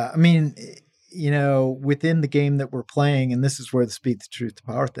 Yeah. I mean, within the game that we're playing, and this is where the speak the truth to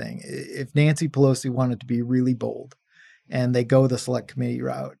power thing, if Nancy Pelosi wanted to be really bold and they go the select committee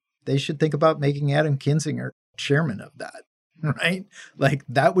route, they should think about making Adam Kinzinger chairman of that, right? Like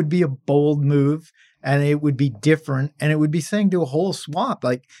that would be a bold move. And it would be different, and it would be saying to a whole swath,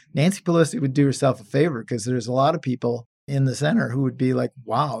 like Nancy Pelosi would do herself a favor because there's a lot of people in the center who would be like,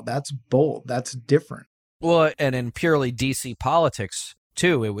 wow, that's bold. That's different. Well, and in purely DC politics,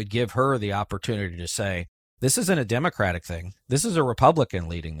 too, it would give her the opportunity to say, this isn't a Democratic thing. This is a Republican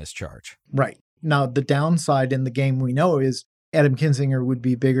leading this charge. Right. Now, the downside in the game we know is Adam Kinzinger would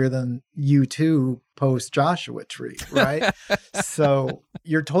be bigger than U2 post Joshua Tree, right? So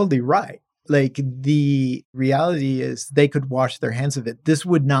you're totally right. Like the reality is they could wash their hands of it. This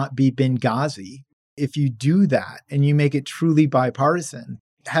would not be Benghazi. If you do that and you make it truly bipartisan,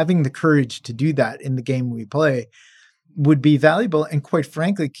 having the courage to do that in the game we play would be valuable. And quite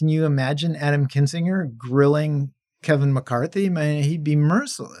frankly, can you imagine Adam Kinzinger grilling Kevin McCarthy? Man, he'd be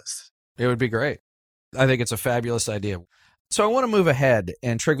merciless. It would be great. I think it's a fabulous idea. So I want to move ahead.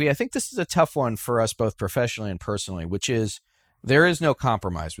 And Trygve, I think this is a tough one for us both professionally and personally, which is there is no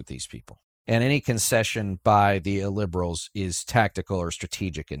compromise with these people. And any concession by the illiberals is tactical or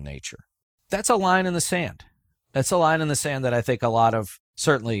strategic in nature. That's a line in the sand. That's a line in the sand that I think a lot of,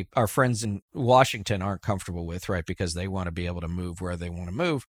 certainly our friends in Washington aren't comfortable with, right? Because they want to be able to move where they want to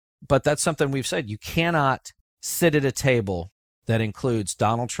move. But that's something we've said. You cannot sit at a table that includes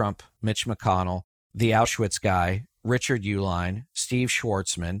Donald Trump, Mitch McConnell, the Auschwitz guy, Richard Uihlein, Steve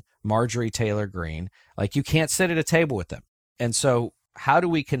Schwartzman, Marjorie Taylor Greene. Like, you can't sit at a table with them. And so how do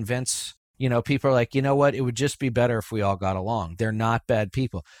we convince, people are like, you know what? It would just be better if we all got along. They're not bad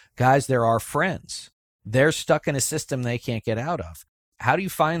people. Guys, they're our friends. They're stuck in a system they can't get out of. How do you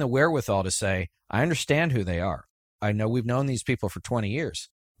find the wherewithal to say, I understand who they are. I know we've known these people for 20 years.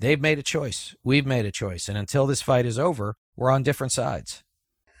 They've made a choice. We've made a choice. And until this fight is over, we're on different sides.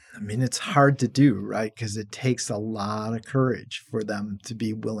 I mean, it's hard to do, right? Because it takes a lot of courage for them to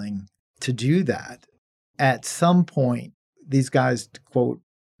be willing to do that. At some point, these guys, to quote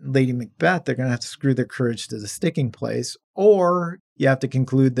Lady Macbeth, they're going to have to screw their courage to the sticking place, or you have to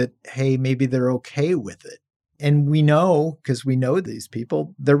conclude that, hey, maybe they're okay with it. And we know, because we know these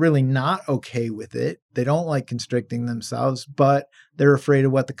people, they're really not okay with it. They don't like constricting themselves, but they're afraid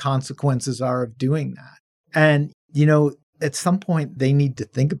of what the consequences are of doing that. And, at some point, they need to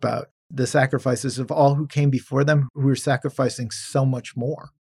think about the sacrifices of all who came before them, who are sacrificing so much more,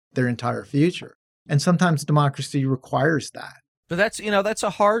 their entire future. And sometimes democracy requires that. But that's a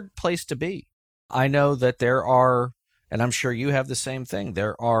hard place to be. I know that there are, and I'm sure you have the same thing,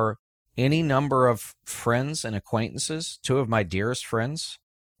 there are any number of friends and acquaintances, two of my dearest friends,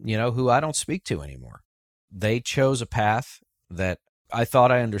 who I don't speak to anymore. They chose a path that I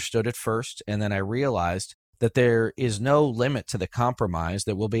thought I understood at first, and then I realized that there is no limit to the compromise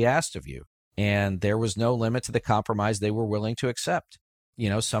that will be asked of you. And there was no limit to the compromise they were willing to accept.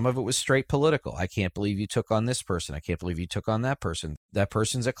 Some of it was straight political. I can't believe you took on this person. I can't believe you took on that person. That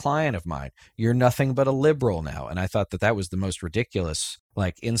person's a client of mine. You're nothing but a liberal now. And I thought that was the most ridiculous,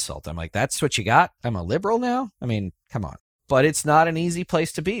 insult. I'm like, that's what you got? I'm a liberal now? I mean, come on. But it's not an easy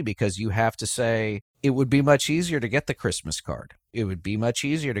place to be, because you have to say it would be much easier to get the Christmas card. It would be much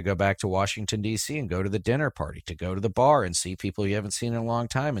easier to go back to Washington, D.C. and go to the dinner party, to go to the bar and see people you haven't seen in a long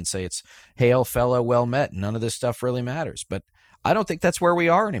time and say it's hail fellow, well met. None of this stuff really matters. But I don't think that's where we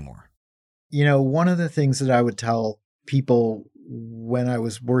are anymore. One of the things that I would tell people when I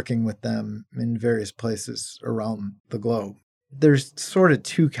was working with them in various places around the globe, there's sort of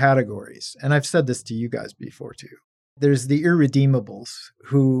two categories. And I've said this to you guys before too. There's the irredeemables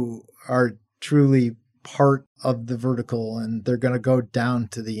who are truly part of the vertical and they're going to go down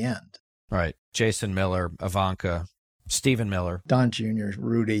to the end. Right. Jason Miller, Ivanka, Stephen Miller. Don Jr.,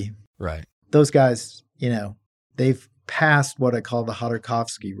 Rudy. Right. Those guys, they've passed what I call the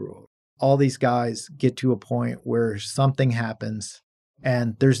Khodorkovsky rule. All these guys get to a point where something happens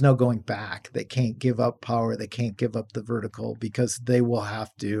and there's no going back. They can't give up power. They can't give up the vertical because they will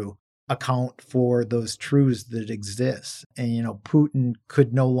have to account for those truths that exist. And, Putin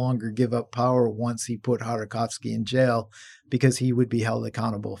could no longer give up power once he put Khodorkovsky in jail because he would be held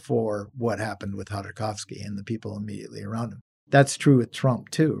accountable for what happened with Khodorkovsky and the people immediately around him. That's true with Trump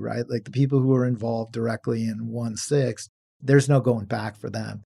too, right? Like the people who are involved directly in 1/6, there's no going back for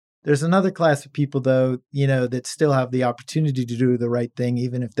them. There's another class of people though, that still have the opportunity to do the right thing,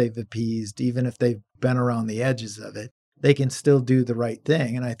 even if they've appeased, even if they've been around the edges of it. They can still do the right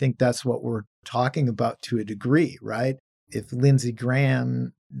thing. And I think that's what we're talking about to a degree, right? If Lindsey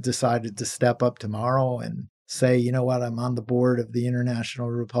Graham decided to step up tomorrow and say, you know what, I'm on the board of the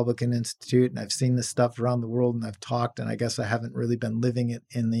International Republican Institute and I've seen this stuff around the world and I've talked and I guess I haven't really been living it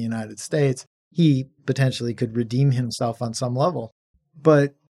in the United States, he potentially could redeem himself on some level.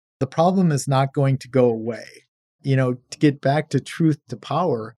 But the problem is not going to go away. To get back to truth to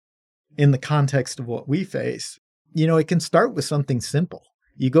power in the context of what we face, it can start with something simple.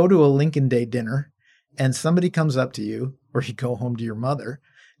 You go to a Lincoln Day dinner and somebody comes up to you, or you go home to your mother,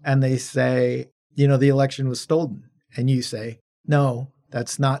 and they say, the election was stolen. And you say, no,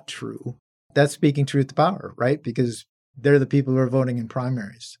 that's not true. That's speaking truth to power, right? Because they're the people who are voting in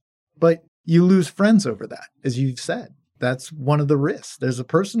primaries. But you lose friends over that, as you've said. That's one of the risks. There's a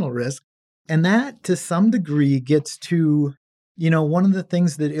personal risk. And that, to some degree, gets to one of the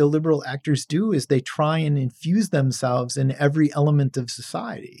things that illiberal actors do is they try and infuse themselves in every element of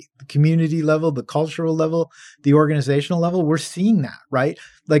society, the community level, the cultural level, the organizational level. We're seeing that, right?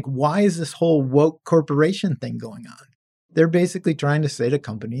 Like, why is this whole woke corporation thing going on? They're basically trying to say to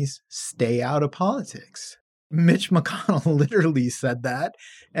companies, stay out of politics. Mitch McConnell literally said that,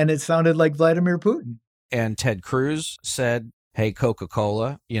 and it sounded like Vladimir Putin. And Ted Cruz said, hey,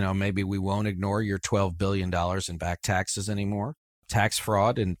 Coca-Cola, maybe we won't ignore your $12 billion in back taxes anymore. Tax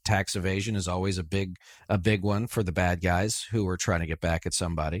fraud and tax evasion is always a big one for the bad guys who are trying to get back at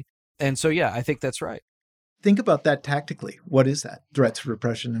somebody. And so, yeah, I think that's right. Think about that tactically. What is that? Threats,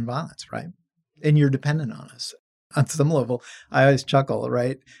 repression, and violence, right? And you're dependent on us. On some level, I always chuckle,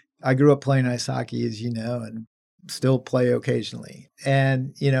 right? I grew up playing ice hockey, as you know, and still play occasionally.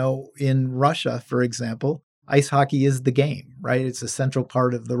 And, in Russia, for example, ice hockey is the game, right? It's a central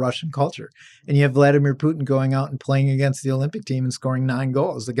part of the Russian culture. And you have Vladimir Putin going out and playing against the Olympic team and scoring 9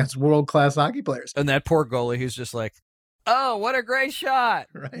 goals against world-class hockey players. And that poor goalie who's just like, oh, what a great shot,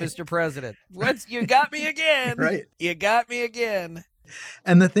 right. Mr. President. You got me again. Right. You got me again.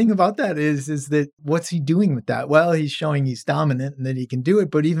 And the thing about that is that what's he doing with that? Well, he's showing he's dominant and that he can do it.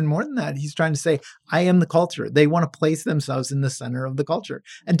 But even more than that, he's trying to say, I am the culture. They want to place themselves in the center of the culture.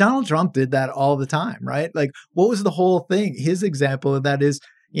 And Donald Trump did that all the time, right? Like, what was the whole thing? His example of that is,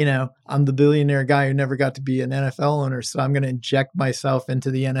 I'm the billionaire guy who never got to be an NFL owner, so I'm going to inject myself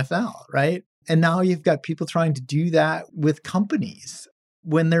into the NFL, right? And now you've got people trying to do that with companies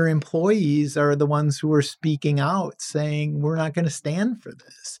when their employees are the ones who are speaking out saying, we're not going to stand for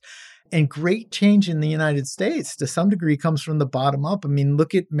this. And great change in the United States to some degree comes from the bottom up. I mean,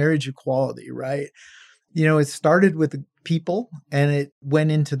 look at marriage equality, right? It started with the people and it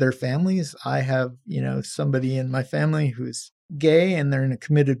went into their families. I have, somebody in my family who's gay and they're in a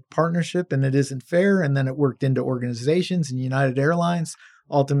committed partnership and it isn't fair. And then it worked into organizations, and United Airlines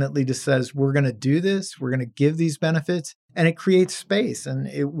ultimately just says, we're going to do this. We're going to give these benefits, and it creates space and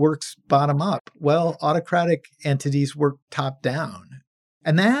it works bottom up. Well, autocratic entities work top down.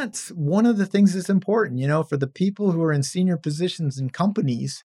 And that's one of the things that's important, for the people who are in senior positions in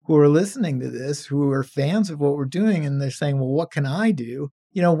companies who are listening to this, who are fans of what we're doing, and they're saying, well, what can I do?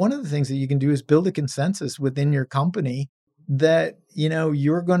 One of the things that you can do is build a consensus within your company that,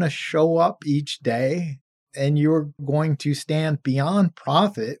 you're going to show up each day and you're going to stand beyond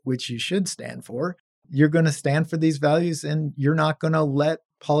profit, which you should stand for. You're going to stand for these values, and you're not going to let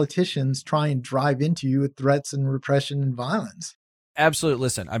politicians try and drive into you with threats and repression and violence. Absolutely.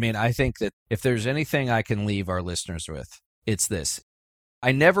 Listen, I mean, I think that if there's anything I can leave our listeners with, it's this.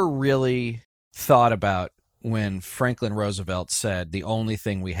 I never really thought about when Franklin Roosevelt said the only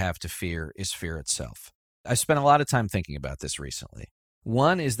thing we have to fear is fear itself. I spent a lot of time thinking about this recently.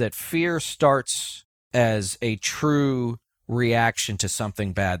 One is that fear starts as a true reaction to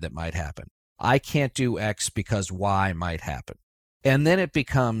something bad that might happen. I can't do X because Y might happen. And then it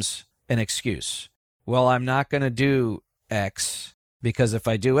becomes an excuse. Well, I'm not going to do X because if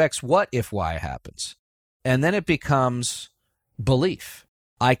I do X, what if Y happens? And then it becomes belief.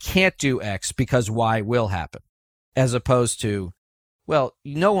 I can't do X because Y will happen. As opposed to, well,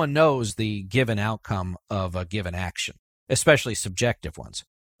 no one knows the given outcome of a given action, especially subjective ones.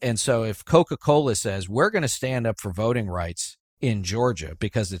 And so if Coca-Cola says, we're going to stand up for voting rights in Georgia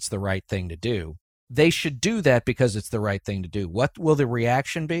because it's the right thing to do, they should do that because it's the right thing to do. What will the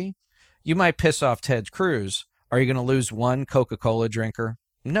reaction be? You might piss off Ted Cruz. Are you going to lose one Coca-Cola drinker?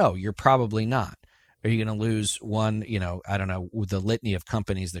 No, you're probably not. Are you going to lose one, I don't know, with the litany of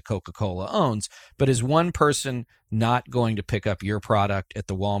companies that Coca-Cola owns, but is one person not going to pick up your product at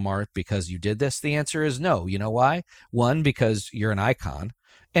the Walmart because you did this? The answer is no. You know why? One, because you're an icon,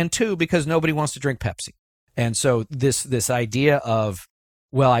 and two, because nobody wants to drink Pepsi. And so this idea of,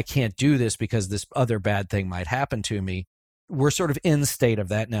 well, I can't do this because this other bad thing might happen to me, we're sort of in state of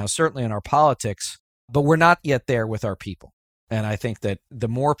that now, certainly in our politics, but we're not yet there with our people. And I think that the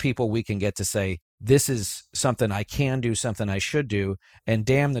more people we can get to say, this is something I can do, something I should do, and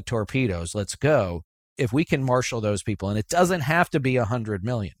damn the torpedoes, let's go. If we can marshal those people, and it doesn't have to be 100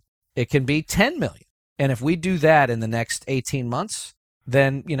 million, it can be 10 million. And if we do that in the next 18 months,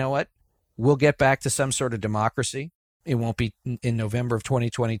 then you know what? We'll get back to some sort of democracy. It won't be in November of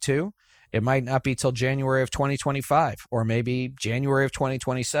 2022. It might not be till January of 2025 or maybe January of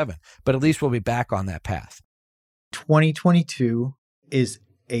 2027, but at least we'll be back on that path. 2022 is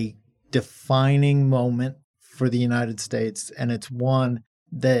a defining moment for the United States, and it's one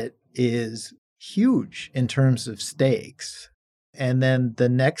that is huge in terms of stakes. And then the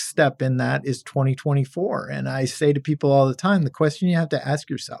next step in that is 2024. And I say to people all the time, the question you have to ask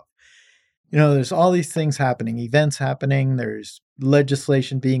yourself, there's all these things happening, events happening, there's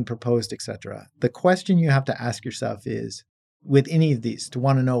legislation being proposed, etc. The question you have to ask yourself is, with any of these, to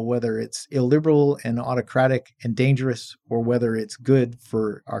want to know whether it's illiberal and autocratic and dangerous or whether it's good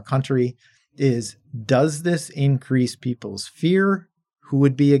for our country, is, does this increase people's fear, who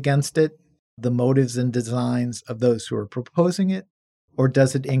would be against it, the motives and designs of those who are proposing it, or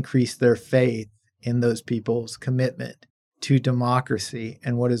does it increase their faith in those people's commitment to democracy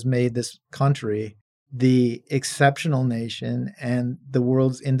and what has made this country the exceptional nation and the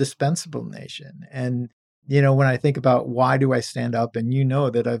world's indispensable nation. And, when I think about why do I stand up, and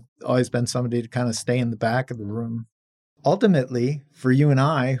that I've always been somebody to kind of stay in the back of the room. Ultimately, for you and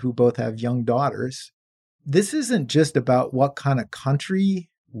I, who both have young daughters, this isn't just about what kind of country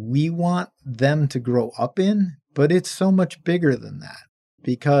we want them to grow up in, but it's so much bigger than that.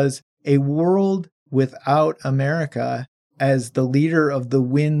 Because a world without America as the leader of the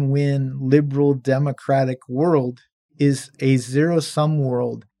win-win liberal democratic world is a zero-sum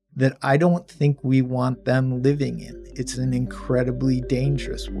world that I don't think we want them living in. It's an incredibly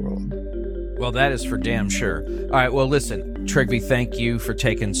dangerous world. Well, that is for damn sure. All right, well, listen, Trygve, thank you for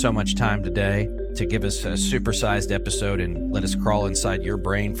taking so much time today to give us a supersized episode and let us crawl inside your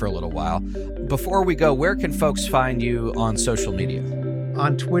brain for a little while. Before we go, where can folks find you on social media?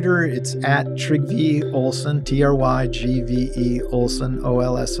 On Twitter, it's at Trygve Olson, Trygve Olson,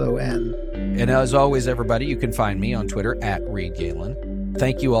 Olson. And as always, everybody, you can find me on Twitter at Reed Galen.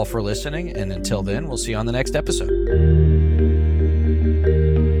 Thank you all for listening, and until then, we'll see you on the next episode.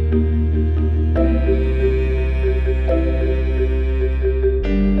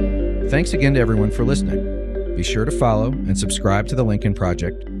 Thanks again to everyone for listening. Be sure to follow and subscribe to The Lincoln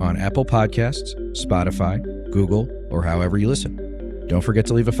Project on Apple Podcasts, Spotify, Google, or however you listen. Don't forget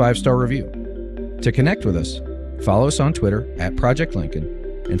to leave a 5-star review. To connect with us, follow us on Twitter at Project Lincoln,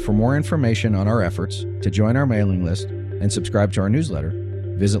 and for more information on our efforts to join our mailing list and subscribe to our newsletter,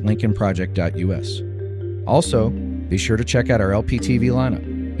 visit lincolnproject.us. Also, be sure to check out our LPTV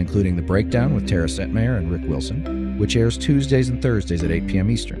lineup, including The Breakdown with Tara Setmayer and Rick Wilson, which airs Tuesdays and Thursdays at 8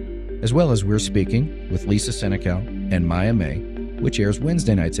 p.m. Eastern, as well as We're Speaking with Lisa Senecal and Maya May, which airs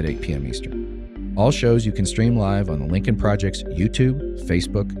Wednesday nights at 8 p.m. Eastern. All shows you can stream live on the Lincoln Project's YouTube,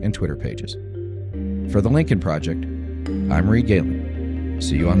 Facebook, and Twitter pages. For the Lincoln Project, I'm Reed Galen.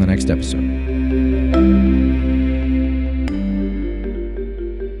 See you on the next episode.